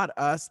I got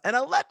us an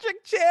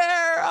electric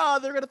chair. Oh,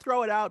 they're gonna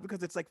throw it out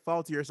because it's like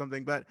faulty or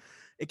something, but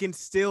it can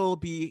still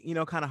be,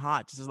 kind of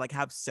hot, just to like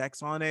have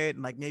sex on it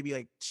and like maybe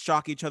like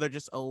shock each other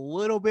just a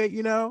little bit,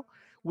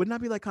 Wouldn't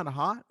that be like kind of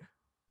hot?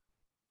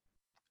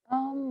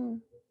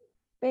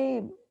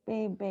 Babe.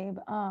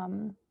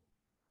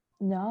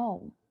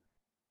 No,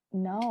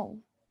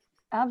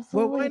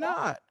 absolutely. Well, why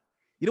not?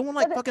 You don't want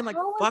like fucking like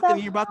fucking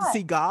you're about to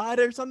see God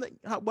or something?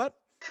 What?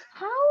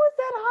 How is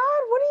that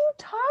hot? What are you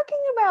talking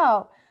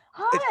about?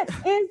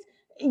 Hot is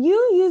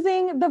you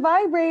using the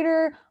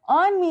vibrator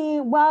on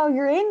me while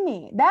you're in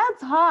me.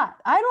 That's hot.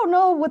 I don't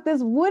know what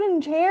this wooden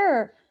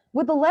chair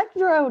with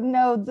electrode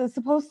nodes is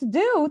supposed to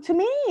do to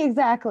me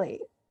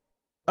exactly.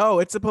 Oh,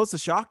 it's supposed to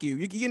shock you.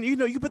 You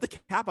can put the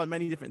cap on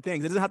many different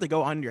things. It doesn't have to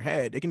go on your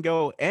head. It can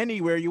go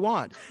anywhere you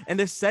want. And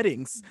there's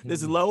settings.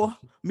 There's low,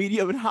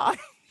 medium, and high.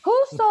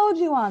 Who sold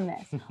you on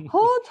this?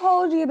 Who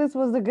told you this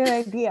was a good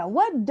idea?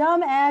 What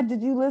dumb ad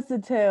did you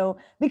listen to?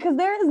 Because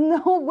there is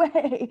no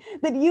way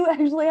that you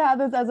actually had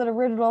this as an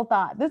original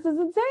thought. This is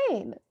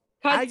insane.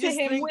 Cut to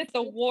him with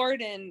the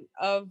warden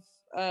of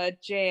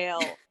jail.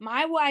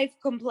 My wife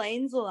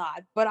complains a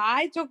lot, but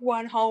I took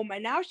one home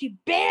and now she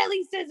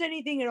barely says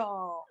anything at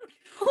all.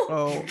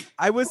 Oh,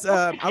 I was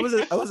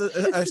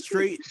a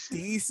straight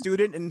D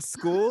student in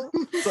school,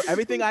 so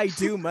everything I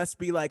do must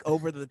be like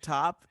over the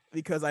top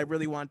because I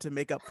really want to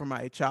make up for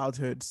my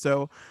childhood.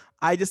 So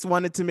I just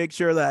wanted to make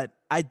sure that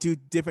I do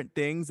different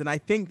things, and I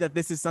think that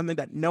this is something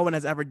that no one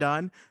has ever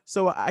done.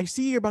 So I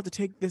see you're about to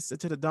take this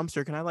to the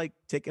dumpster. Can I like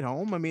take it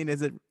home? I mean,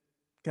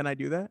 can I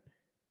do that?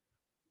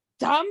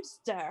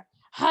 Dumpster,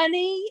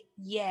 honey,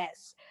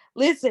 yes.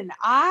 Listen,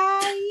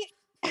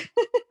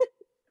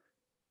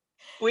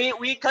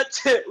 We cut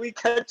to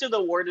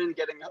the warden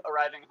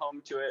arriving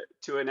home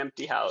to an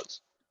empty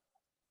house.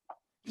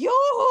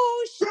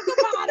 Yoo-hoo, Sugar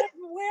Bottom,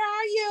 where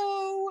are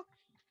you?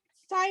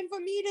 It's time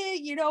for me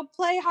to,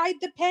 play hide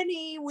the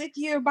penny with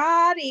your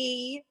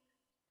body.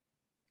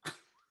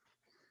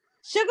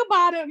 Sugar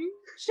Bottom, oh,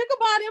 Sugar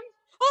Bottom,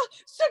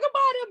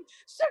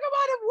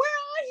 where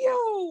are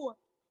you?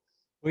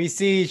 We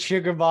see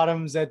Sugar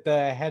Bottoms at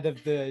the head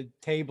of the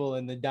table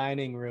in the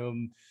dining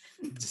room,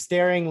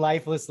 staring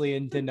lifelessly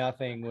into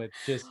nothing with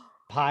just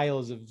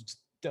piles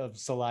of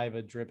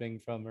saliva dripping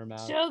from her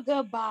mouth.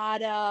 Sugar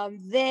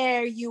Bottom,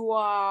 there you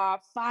are,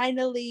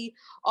 finally.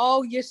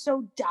 Oh, you're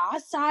so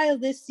docile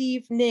this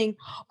evening.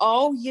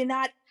 Oh, you're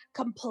not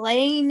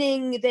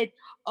complaining that,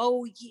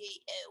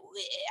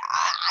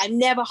 I'm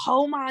never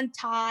home on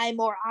time,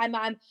 or I'm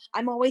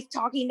always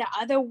talking to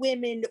other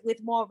women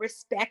with more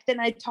respect than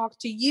I talk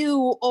to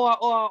you,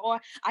 or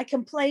I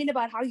complain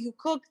about how you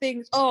cook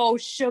things. Oh,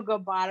 Sugar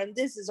Bottom,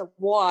 this is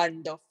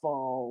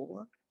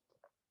wonderful.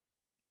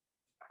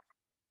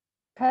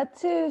 Cut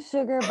to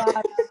Sugar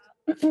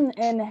Bottom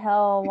in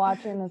hell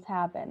watching this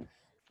happen.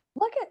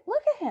 Look at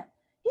him.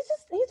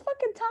 He's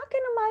fucking talking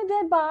to my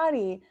dead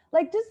body.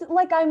 Like, just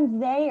like I'm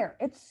there.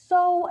 It's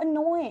so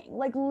annoying.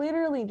 Like,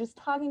 literally just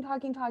talking.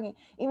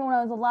 Even when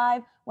I was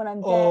alive, when I'm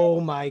dead. Oh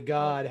my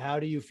God. How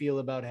do you feel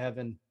about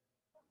heaven?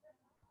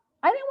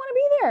 I didn't want to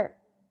be there.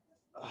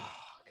 Oh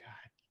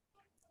God.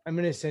 I'm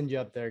going to send you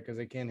up there because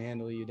I can't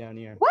handle you down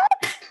here. What?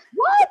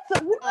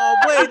 Oh,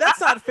 wait, that's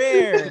not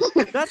fair.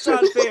 That's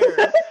not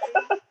fair.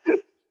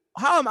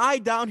 How am I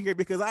down here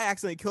because I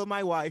accidentally killed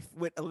my wife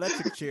with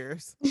electric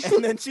chairs,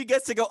 and then she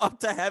gets to go up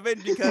to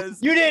heaven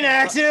because you didn't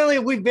accidentally?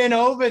 We've been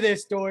over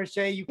this,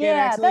 Dorsey. You can't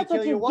accidentally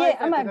kill your wife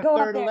after the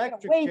third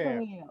electric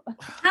chair.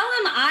 How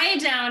am I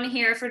down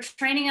here for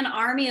training an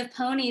army of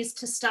ponies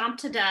to stomp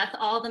to death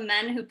all the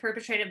men who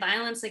perpetrated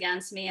violence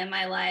against me in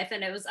my life,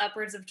 and it was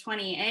upwards of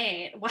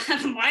 28?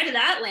 Why did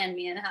that land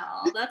me in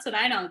hell? That's what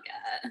I don't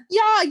get.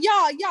 Yeah.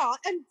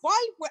 And while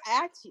we're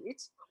at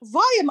it,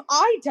 why am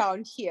I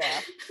down here?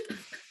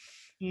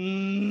 Well,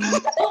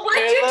 what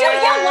did you do?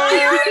 Yeah, why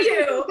are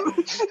you?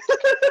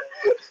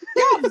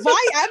 Yeah,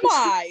 why am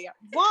I?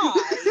 Why?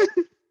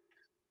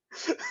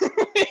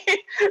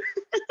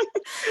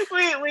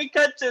 we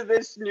cut to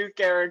this new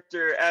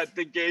character at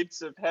the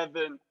gates of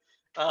heaven.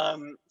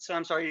 So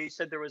I'm sorry, you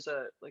said there was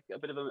a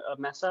bit of a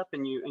mess up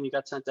and you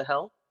got sent to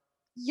hell?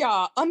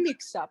 Yeah, a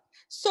mix up.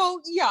 So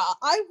yeah,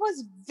 I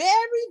was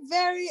very,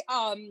 very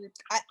how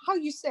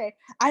you say,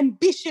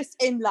 ambitious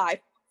in life.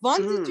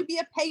 Wanted to be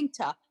a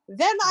painter.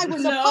 Then I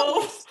was a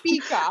public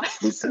speaker.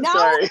 I'm so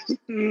sorry.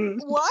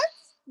 What?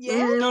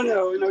 Yeah.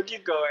 No,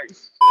 keep going.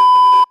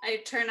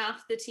 I turn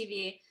off the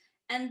TV.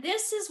 And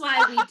this is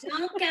why we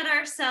don't get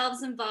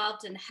ourselves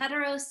involved in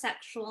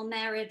heterosexual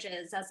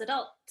marriages as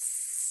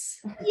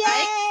adults. Yay!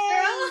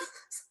 Right, girls?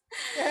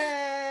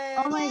 Yay!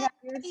 Oh my God,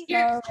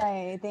 you're so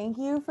right. Thank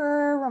you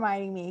for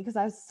reminding me because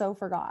I so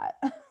forgot.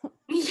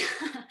 Yeah,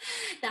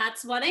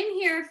 that's what I'm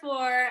here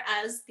for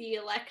as the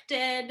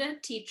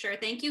elected teacher.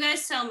 Thank you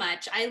guys so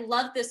much. I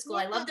love this school.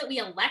 I love that we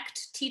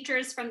elect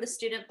teachers from the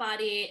student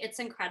body. It's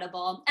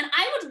incredible. And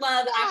I would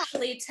love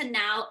actually to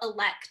now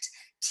elect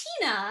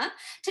Tina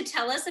to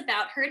tell us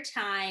about her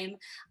time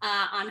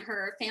on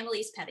her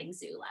family's petting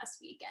zoo last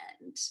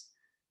weekend.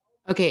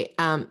 Okay,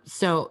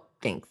 so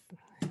thanks.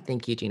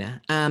 Thank you, Gina.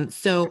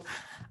 So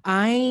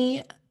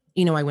I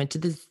went to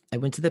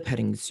the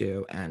petting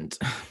zoo, and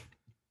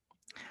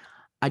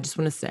I just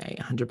want to say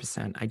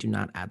 100%, I do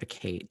not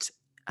advocate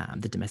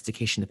the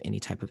domestication of any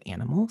type of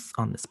animals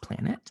on this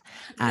planet.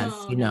 As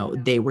no.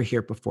 They were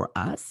here before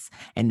us,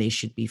 and they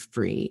should be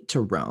free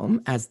to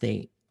roam as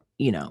they,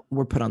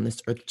 were put on this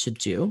earth to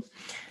do.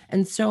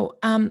 And so,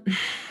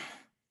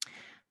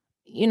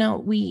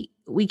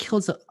 we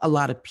killed a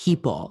lot of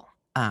people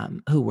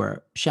who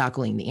were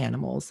shackling the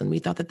animals, and we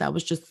thought that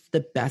was just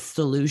the best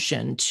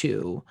solution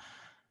to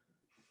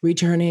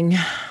returning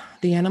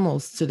the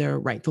animals to their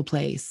rightful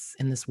place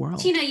in this world.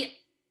 Tina,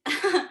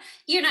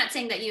 you're not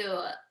saying that you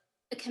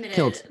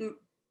killed.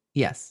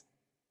 Yes.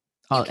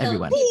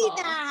 Everyone.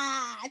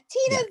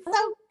 Tina's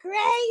so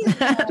great.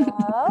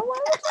 Why would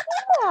you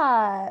do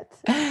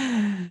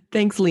that?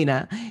 Thanks,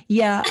 Lena.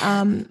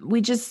 Yeah,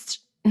 we just...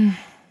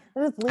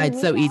 It's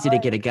so easy to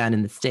get a gun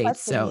in the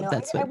States, so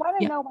that's what... I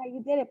want to know why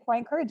you did it before I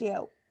encourage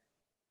you.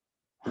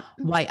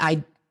 Why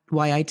I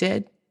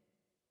did?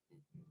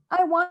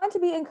 I want to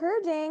be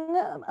encouraging,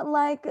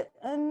 like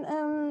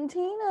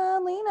Tina,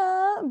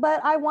 Lena,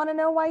 but I want to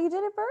know why you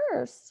did it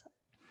first.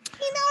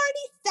 Tina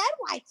already said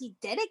why she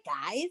did it,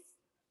 guys.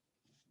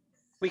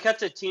 We cut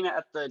to Tina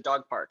at the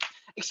dog park.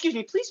 Excuse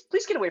me, please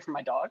get away from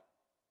my dog.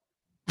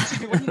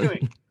 Excuse me, what are you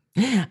doing?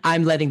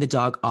 I'm letting the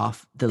dog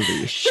off the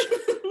leash.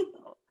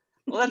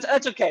 Well,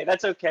 that's okay.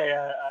 That's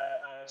okay.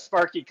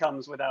 Sparky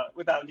comes without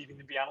needing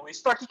to be on a leash.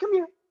 Sparky, come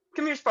here.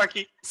 Come here,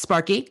 Sparky.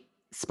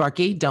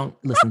 Sparky, don't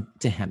listen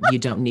to him. You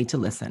don't need to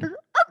listen.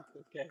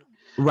 Okay.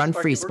 Run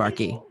free,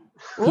 Sparky.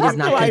 He does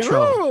not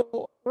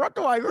control. What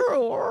do I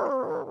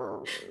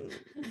do?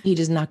 He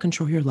does not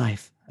control your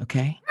life,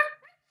 okay?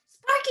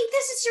 Sparky,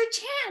 this is your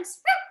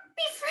chance.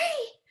 Be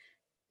free.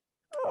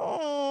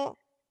 Oh,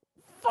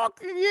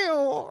 fuck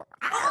you.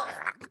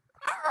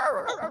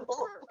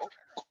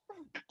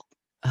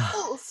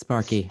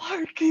 Sparky.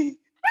 Sparky.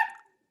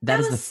 That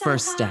is the was so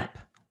first hot. step.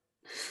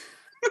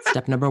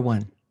 Step number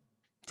 1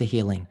 to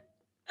healing.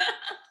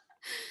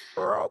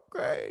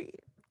 Okay.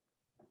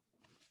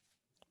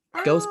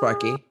 Go,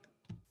 Sparky. Sparky,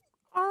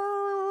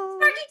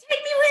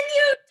 take me with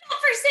you.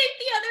 Don't forsake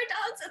the other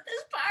dogs at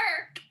this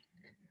park.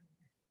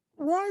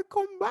 Why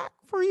come back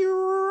for you? We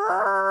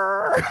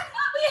had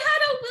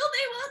a will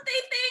they, won't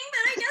they thing,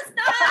 but I guess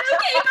not.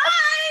 Okay,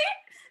 bye.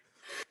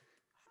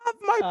 Have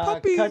my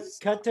puppies.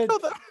 Cut to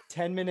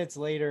 10 minutes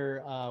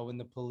later when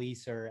the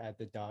police are at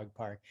the dog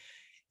park.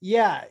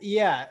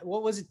 Yeah.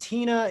 What was it,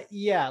 Tina?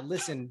 Yeah,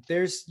 listen,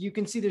 you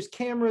can see there's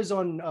cameras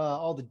on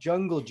all the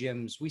jungle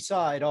gyms. We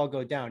saw it all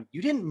go down.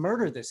 You didn't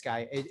murder this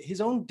guy.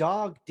 His own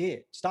dog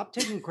did. Stop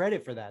taking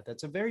credit for that.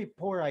 That's a very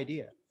poor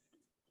idea.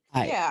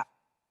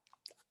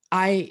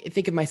 I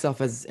think of myself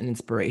as an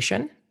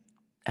inspiration,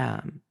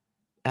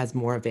 as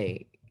more of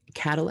a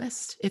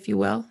catalyst, if you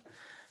will.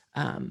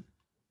 And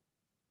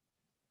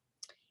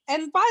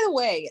by the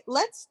way,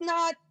 let's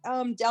not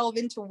delve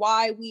into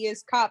why we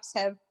as cops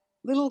have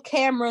little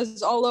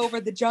cameras all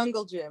over the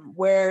jungle gym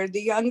where the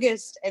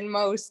youngest and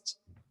most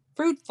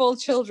fruitful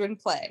children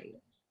play.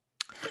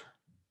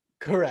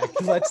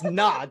 Correct. Let's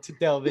not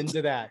delve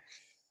into that.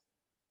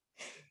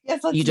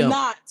 Yes, let's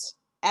not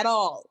at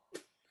all.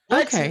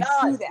 Let's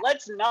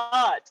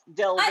not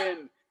delve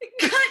in.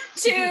 Cut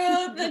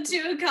to the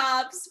two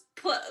cops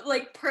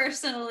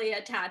personally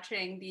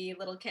attaching the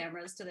little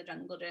cameras to the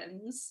jungle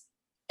gyms.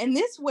 And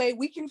this way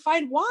we can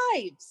find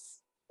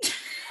wives.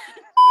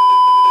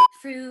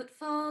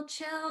 Fruitful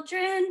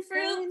children,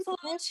 fruitful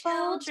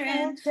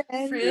children,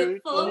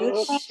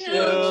 fruitful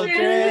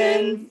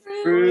children,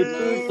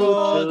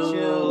 fruitful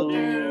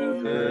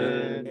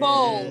children.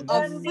 Bowl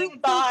of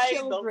fruitful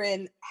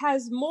children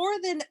has more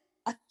than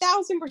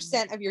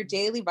 1,000% of your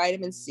daily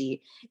vitamin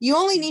C. You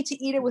only need to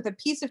eat it with a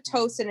piece of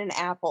toast and an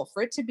apple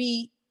for it to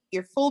be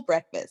your full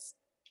breakfast.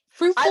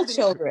 Fruitful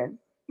children.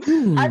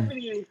 I've been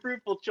eating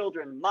fruitful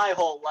children my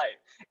whole life.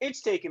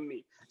 It's taken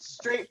me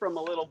straight from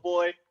a little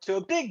boy to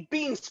a big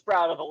bean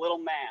sprout of a little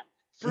man.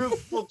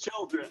 Fruitful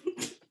children.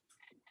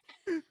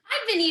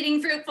 I've been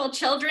eating fruitful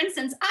children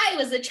since I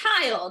was a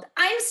child.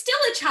 I'm still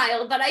a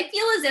child, but I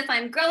feel as if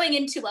I'm growing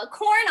into a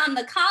corn on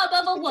the cob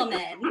of a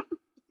woman.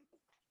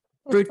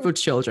 Fruitful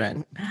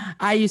children.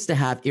 I used to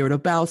have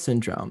irritable bowel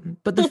syndrome,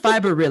 but the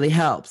fiber really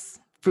helps.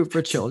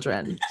 Fruitful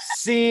children.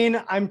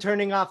 Scene, I'm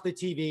turning off the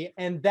TV.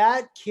 And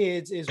that,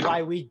 kids, is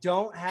why we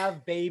don't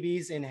have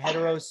babies in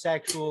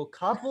heterosexual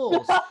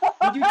couples.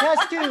 We do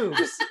test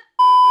tubes.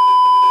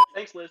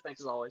 Thanks, Liz.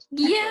 Thanks as always.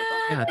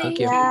 Yeah, thank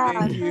you.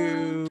 Thank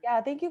you.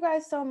 Yeah, thank you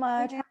guys so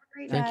much. Have a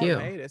great Thank night. you.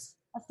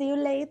 I'll see you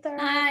later.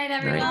 Night,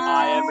 everyone.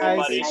 Bye,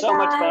 everybody. So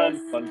much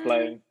fun. Fun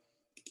playing.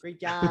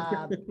 Great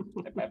job.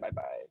 Bye.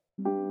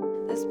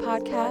 This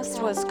podcast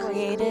was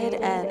created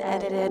and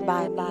edited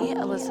by me,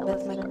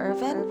 Elizabeth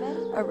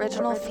McIrvin.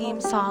 Original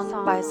theme song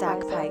by Zach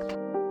Pike.